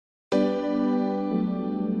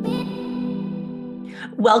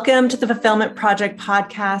Welcome to the Fulfillment Project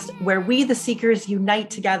podcast, where we, the seekers, unite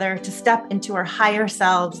together to step into our higher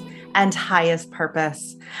selves and highest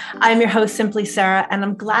purpose. I'm your host, Simply Sarah, and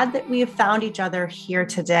I'm glad that we have found each other here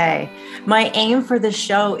today. My aim for this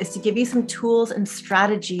show is to give you some tools and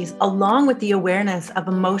strategies, along with the awareness of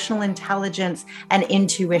emotional intelligence and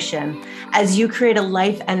intuition, as you create a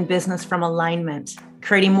life and business from alignment,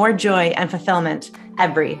 creating more joy and fulfillment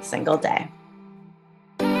every single day.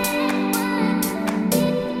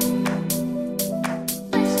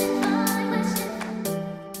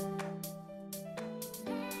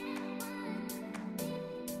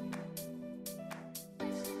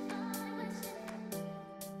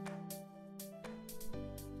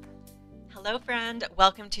 Hello, friend.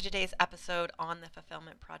 Welcome to today's episode on the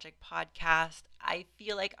Fulfillment Project podcast. I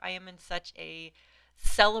feel like I am in such a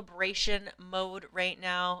celebration mode right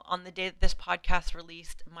now. On the day that this podcast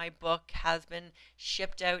released, my book has been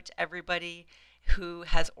shipped out to everybody who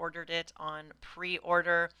has ordered it on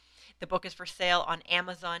pre-order. The book is for sale on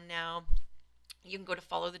Amazon now. You can go to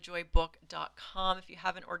followthejoybook.com if you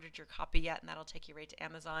haven't ordered your copy yet, and that'll take you right to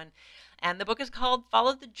Amazon. And the book is called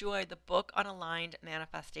Follow the Joy, the Book on Aligned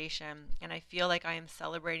Manifestation. And I feel like I am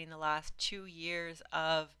celebrating the last 2 years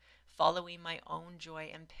of following my own joy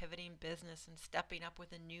and pivoting business and stepping up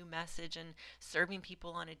with a new message and serving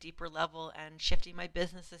people on a deeper level and shifting my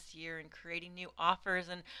business this year and creating new offers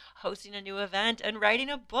and hosting a new event and writing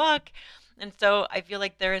a book. And so I feel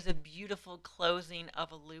like there is a beautiful closing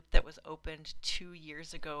of a loop that was opened 2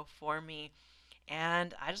 years ago for me.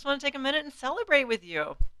 And I just want to take a minute and celebrate with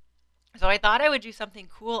you. So I thought I would do something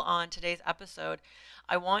cool on today's episode.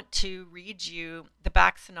 I want to read you the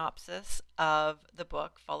back synopsis of the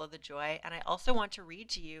book, Follow the Joy, and I also want to read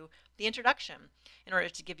to you the introduction in order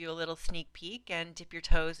to give you a little sneak peek and dip your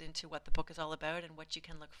toes into what the book is all about and what you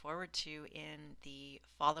can look forward to in the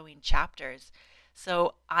following chapters.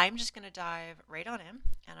 So I'm just going to dive right on in,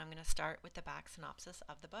 and I'm going to start with the back synopsis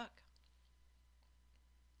of the book.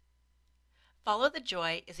 Follow the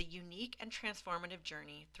Joy is a unique and transformative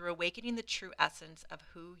journey through awakening the true essence of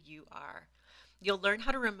who you are. You'll learn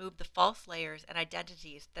how to remove the false layers and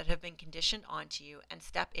identities that have been conditioned onto you and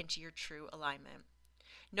step into your true alignment.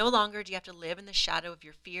 No longer do you have to live in the shadow of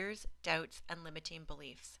your fears, doubts, and limiting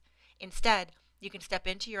beliefs. Instead, you can step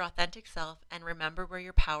into your authentic self and remember where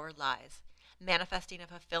your power lies, manifesting a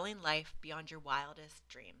fulfilling life beyond your wildest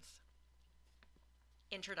dreams.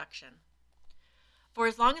 Introduction. For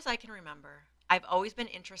as long as I can remember, I've always been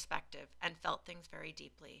introspective and felt things very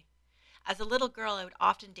deeply. As a little girl, I would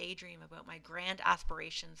often daydream about my grand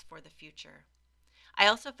aspirations for the future. I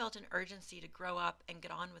also felt an urgency to grow up and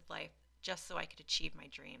get on with life just so I could achieve my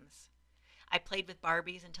dreams. I played with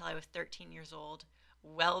Barbies until I was 13 years old,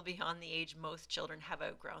 well beyond the age most children have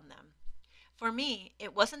outgrown them. For me,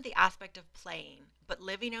 it wasn't the aspect of playing, but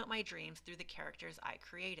living out my dreams through the characters I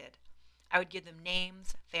created. I would give them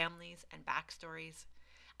names, families, and backstories.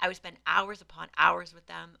 I would spend hours upon hours with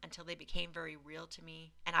them until they became very real to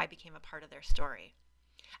me and I became a part of their story.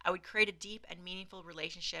 I would create a deep and meaningful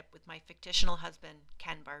relationship with my fictional husband,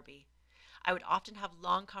 Ken Barbie. I would often have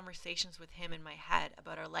long conversations with him in my head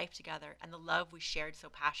about our life together and the love we shared so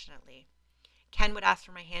passionately. Ken would ask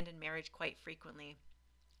for my hand in marriage quite frequently.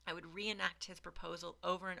 I would reenact his proposal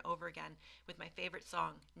over and over again with my favorite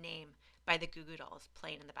song, Name, by the Goo Goo Dolls,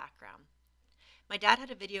 playing in the background. My dad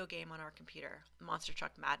had a video game on our computer, Monster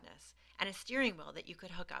Truck Madness, and a steering wheel that you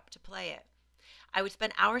could hook up to play it. I would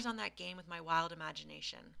spend hours on that game with my wild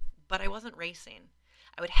imagination, but I wasn't racing.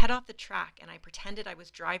 I would head off the track and I pretended I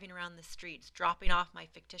was driving around the streets, dropping off my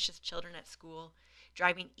fictitious children at school,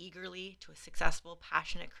 driving eagerly to a successful,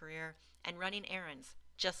 passionate career, and running errands,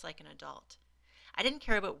 just like an adult. I didn't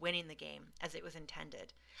care about winning the game as it was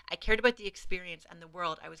intended. I cared about the experience and the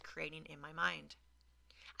world I was creating in my mind.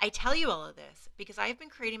 I tell you all of this because I have been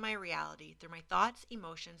creating my reality through my thoughts,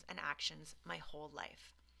 emotions, and actions my whole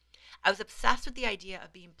life. I was obsessed with the idea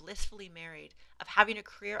of being blissfully married, of having a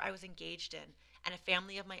career I was engaged in, and a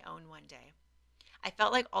family of my own one day. I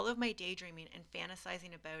felt like all of my daydreaming and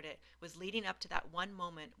fantasizing about it was leading up to that one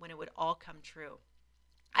moment when it would all come true.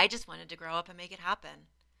 I just wanted to grow up and make it happen.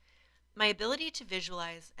 My ability to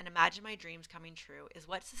visualize and imagine my dreams coming true is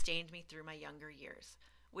what sustained me through my younger years,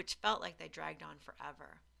 which felt like they dragged on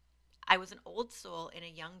forever. I was an old soul in a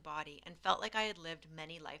young body and felt like I had lived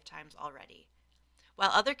many lifetimes already. While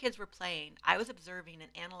other kids were playing, I was observing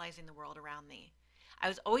and analyzing the world around me. I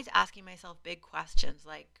was always asking myself big questions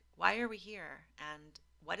like, why are we here? And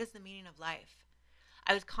what is the meaning of life?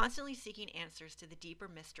 I was constantly seeking answers to the deeper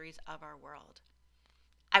mysteries of our world.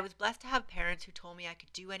 I was blessed to have parents who told me I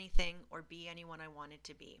could do anything or be anyone I wanted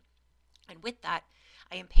to be. And with that,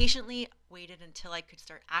 I impatiently waited until I could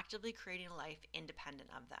start actively creating a life independent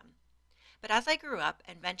of them. But as I grew up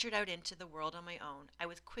and ventured out into the world on my own, I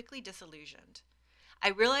was quickly disillusioned. I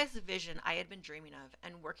realized the vision I had been dreaming of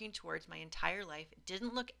and working towards my entire life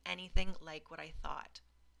didn't look anything like what I thought.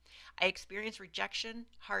 I experienced rejection,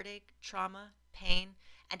 heartache, trauma, pain,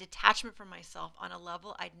 and detachment from myself on a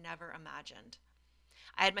level I'd never imagined.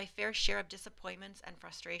 I had my fair share of disappointments and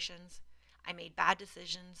frustrations. I made bad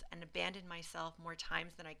decisions and abandoned myself more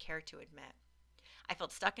times than I cared to admit. I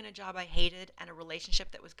felt stuck in a job I hated and a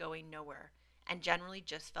relationship that was going nowhere, and generally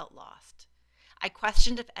just felt lost. I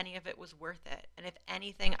questioned if any of it was worth it and if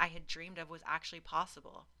anything I had dreamed of was actually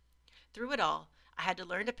possible. Through it all, I had to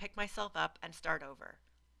learn to pick myself up and start over.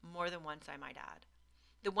 More than once, I might add.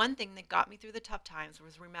 The one thing that got me through the tough times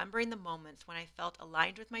was remembering the moments when I felt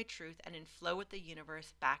aligned with my truth and in flow with the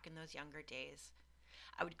universe back in those younger days.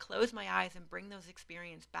 I would close my eyes and bring those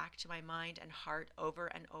experiences back to my mind and heart over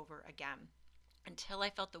and over again until I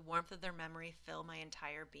felt the warmth of their memory fill my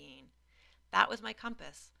entire being. That was my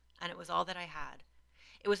compass, and it was all that I had.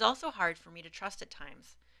 It was also hard for me to trust at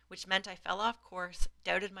times, which meant I fell off course,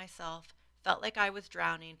 doubted myself, felt like I was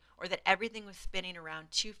drowning, or that everything was spinning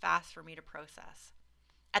around too fast for me to process.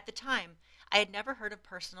 At the time, I had never heard of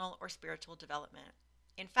personal or spiritual development.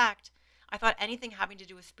 In fact, I thought anything having to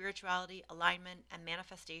do with spirituality, alignment, and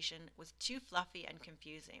manifestation was too fluffy and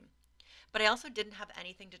confusing. But I also didn't have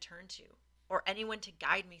anything to turn to, or anyone to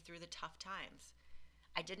guide me through the tough times.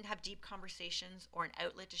 I didn't have deep conversations or an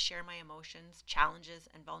outlet to share my emotions, challenges,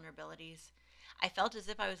 and vulnerabilities. I felt as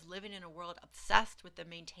if I was living in a world obsessed with the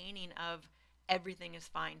maintaining of everything is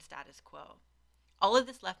fine status quo. All of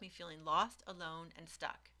this left me feeling lost, alone, and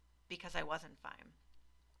stuck because I wasn't fine.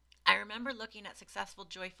 I remember looking at successful,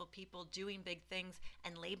 joyful people doing big things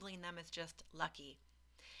and labeling them as just lucky.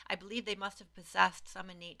 I believed they must have possessed some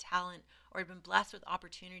innate talent or had been blessed with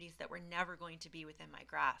opportunities that were never going to be within my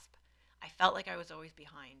grasp. I felt like I was always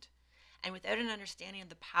behind. And without an understanding of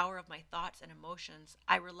the power of my thoughts and emotions,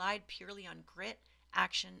 I relied purely on grit,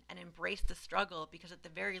 action, and embraced the struggle because at the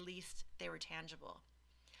very least, they were tangible.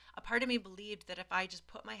 A part of me believed that if I just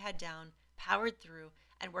put my head down, powered through,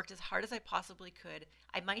 and worked as hard as I possibly could,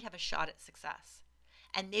 I might have a shot at success.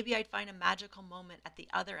 And maybe I'd find a magical moment at the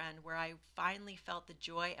other end where I finally felt the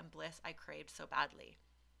joy and bliss I craved so badly.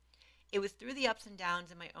 It was through the ups and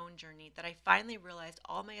downs in my own journey that I finally realized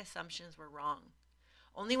all my assumptions were wrong.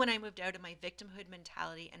 Only when I moved out of my victimhood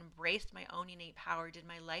mentality and embraced my own innate power did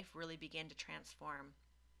my life really begin to transform.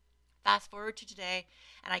 Fast forward to today,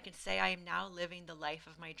 and I can say I am now living the life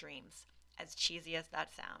of my dreams, as cheesy as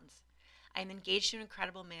that sounds. I am engaged to an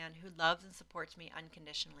incredible man who loves and supports me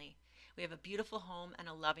unconditionally. We have a beautiful home and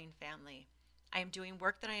a loving family. I am doing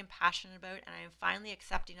work that I am passionate about, and I am finally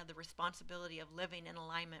accepting of the responsibility of living in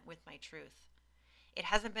alignment with my truth. It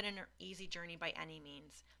hasn't been an easy journey by any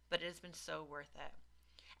means, but it has been so worth it.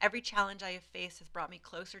 Every challenge I have faced has brought me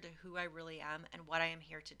closer to who I really am and what I am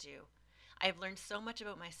here to do. I have learned so much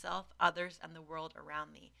about myself, others, and the world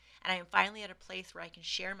around me, and I am finally at a place where I can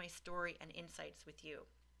share my story and insights with you.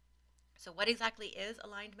 So, what exactly is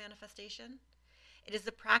aligned manifestation? It is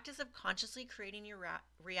the practice of consciously creating your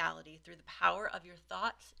reality through the power of your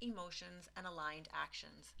thoughts, emotions, and aligned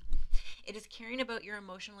actions. It is caring about your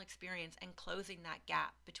emotional experience and closing that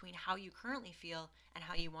gap between how you currently feel and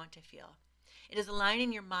how you want to feel. It is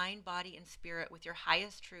aligning your mind, body, and spirit with your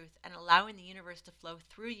highest truth and allowing the universe to flow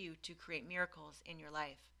through you to create miracles in your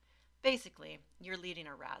life. Basically, you're leading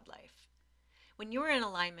a rad life. When you are in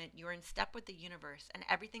alignment, you are in step with the universe and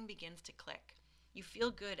everything begins to click. You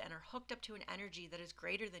feel good and are hooked up to an energy that is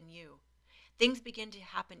greater than you. Things begin to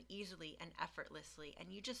happen easily and effortlessly,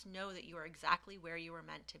 and you just know that you are exactly where you are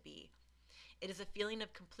meant to be. It is a feeling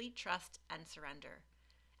of complete trust and surrender.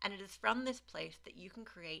 And it is from this place that you can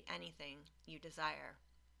create anything you desire.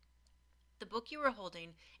 The book you are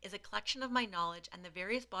holding is a collection of my knowledge and the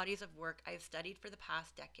various bodies of work I have studied for the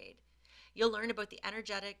past decade. You'll learn about the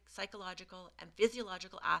energetic, psychological, and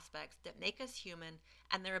physiological aspects that make us human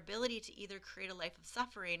and their ability to either create a life of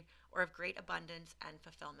suffering or of great abundance and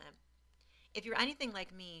fulfillment. If you're anything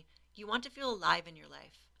like me, you want to feel alive in your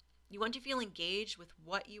life. You want to feel engaged with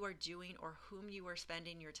what you are doing or whom you are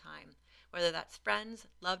spending your time, whether that's friends,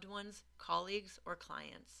 loved ones, colleagues, or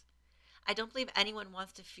clients. I don't believe anyone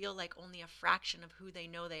wants to feel like only a fraction of who they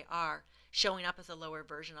know they are, showing up as a lower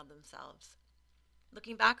version of themselves.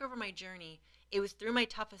 Looking back over my journey, it was through my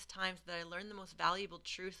toughest times that I learned the most valuable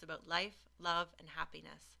truths about life, love, and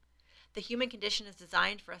happiness. The human condition is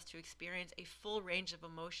designed for us to experience a full range of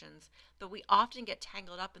emotions, but we often get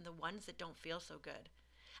tangled up in the ones that don't feel so good.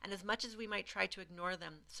 And as much as we might try to ignore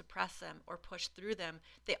them, suppress them, or push through them,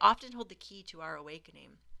 they often hold the key to our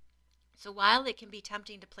awakening. So while it can be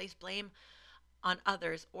tempting to place blame on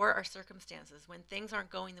others or our circumstances when things aren't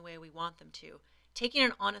going the way we want them to, taking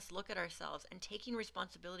an honest look at ourselves and taking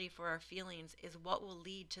responsibility for our feelings is what will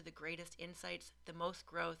lead to the greatest insights, the most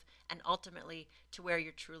growth, and ultimately to where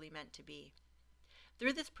you're truly meant to be.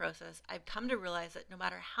 Through this process, I've come to realize that no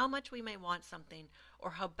matter how much we may want something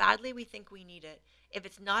or how badly we think we need it, if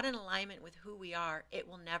it's not in alignment with who we are, it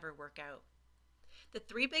will never work out. The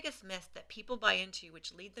three biggest myths that people buy into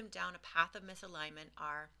which lead them down a path of misalignment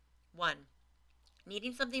are: 1.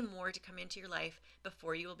 Needing something more to come into your life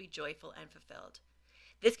before you will be joyful and fulfilled.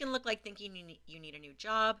 This can look like thinking you need a new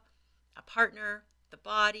job, a partner, the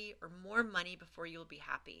body, or more money before you will be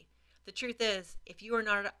happy. The truth is, if you are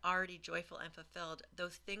not already joyful and fulfilled,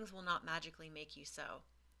 those things will not magically make you so.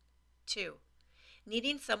 2.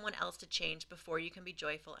 Needing someone else to change before you can be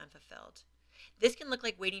joyful and fulfilled. This can look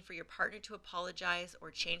like waiting for your partner to apologize or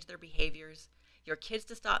change their behaviors, your kids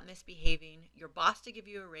to stop misbehaving, your boss to give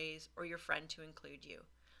you a raise, or your friend to include you.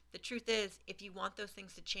 The truth is, if you want those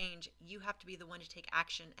things to change, you have to be the one to take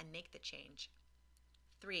action and make the change.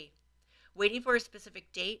 3. Waiting for a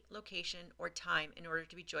specific date, location, or time in order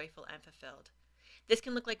to be joyful and fulfilled. This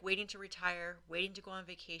can look like waiting to retire, waiting to go on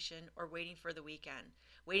vacation, or waiting for the weekend,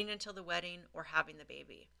 waiting until the wedding, or having the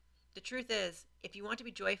baby. The truth is, if you want to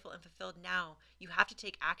be joyful and fulfilled now, you have to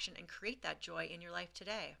take action and create that joy in your life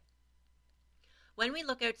today. When we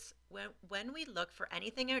look for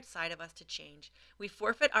anything outside of us to change, we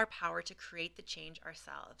forfeit our power to create the change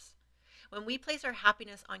ourselves. When we place our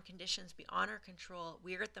happiness on conditions beyond our control,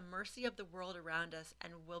 we are at the mercy of the world around us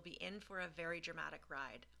and will be in for a very dramatic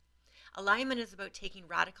ride. Alignment is about taking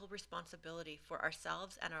radical responsibility for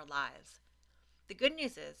ourselves and our lives. The good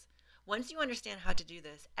news is, once you understand how to do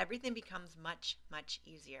this, everything becomes much, much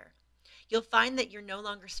easier. You'll find that you're no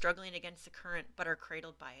longer struggling against the current, but are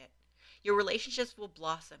cradled by it. Your relationships will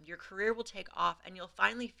blossom, your career will take off, and you'll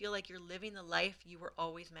finally feel like you're living the life you were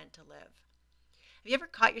always meant to live. Have you ever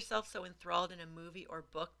caught yourself so enthralled in a movie or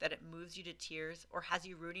book that it moves you to tears or has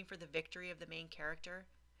you rooting for the victory of the main character?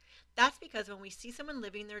 That's because when we see someone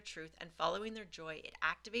living their truth and following their joy, it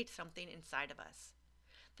activates something inside of us.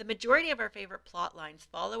 The majority of our favorite plot lines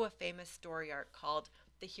follow a famous story arc called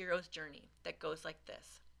The Hero's Journey that goes like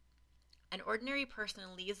this. An ordinary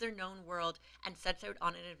person leaves their known world and sets out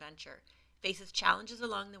on an adventure, faces challenges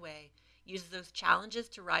along the way, uses those challenges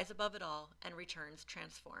to rise above it all, and returns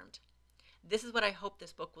transformed. This is what I hope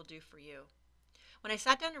this book will do for you. When I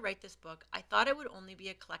sat down to write this book, I thought it would only be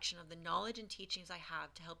a collection of the knowledge and teachings I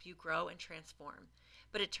have to help you grow and transform,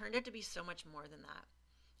 but it turned out to be so much more than that.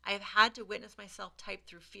 I have had to witness myself type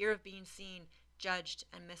through fear of being seen, judged,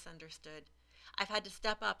 and misunderstood. I've had to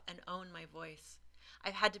step up and own my voice.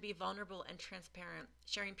 I've had to be vulnerable and transparent,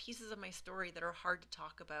 sharing pieces of my story that are hard to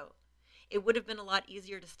talk about. It would have been a lot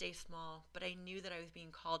easier to stay small, but I knew that I was being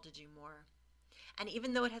called to do more. And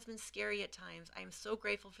even though it has been scary at times, I am so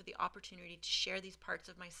grateful for the opportunity to share these parts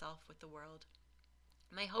of myself with the world.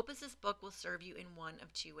 My hope is this book will serve you in one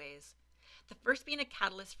of two ways. The first being a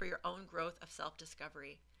catalyst for your own growth of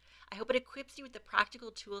self-discovery. I hope it equips you with the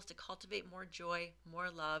practical tools to cultivate more joy, more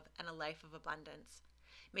love, and a life of abundance.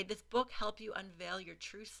 May this book help you unveil your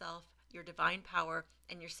true self, your divine power,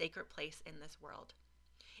 and your sacred place in this world.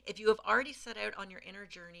 If you have already set out on your inner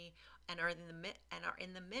journey and are in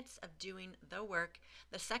the midst of doing the work,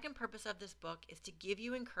 the second purpose of this book is to give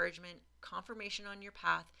you encouragement, confirmation on your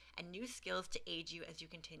path, and new skills to aid you as you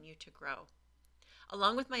continue to grow.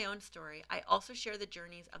 Along with my own story, I also share the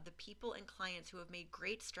journeys of the people and clients who have made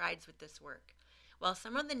great strides with this work. While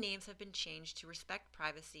some of the names have been changed to respect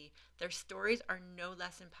privacy, their stories are no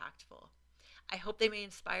less impactful. I hope they may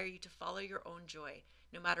inspire you to follow your own joy,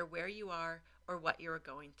 no matter where you are or what you are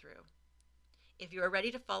going through. If you are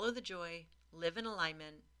ready to follow the joy, live in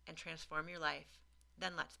alignment, and transform your life,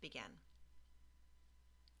 then let's begin.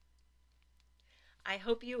 I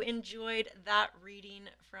hope you enjoyed that reading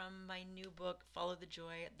from my new book, Follow the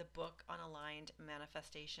Joy, the book on aligned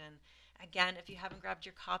manifestation. Again, if you haven't grabbed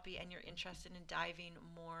your copy and you're interested in diving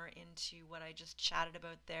more into what I just chatted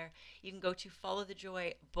about there, you can go to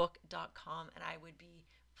followthejoybook.com, and I would be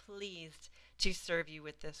pleased to serve you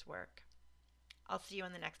with this work. I'll see you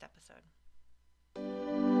on the next episode.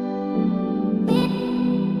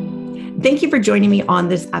 Thank you for joining me on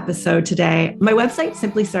this episode today. My website,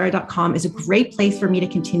 simplysarah.com, is a great place for me to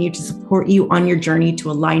continue to support you on your journey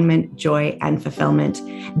to alignment, joy, and fulfillment.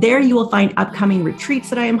 There you will find upcoming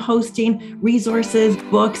retreats that I am hosting, resources,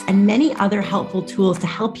 books, and many other helpful tools to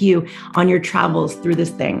help you on your travels through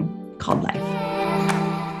this thing called life.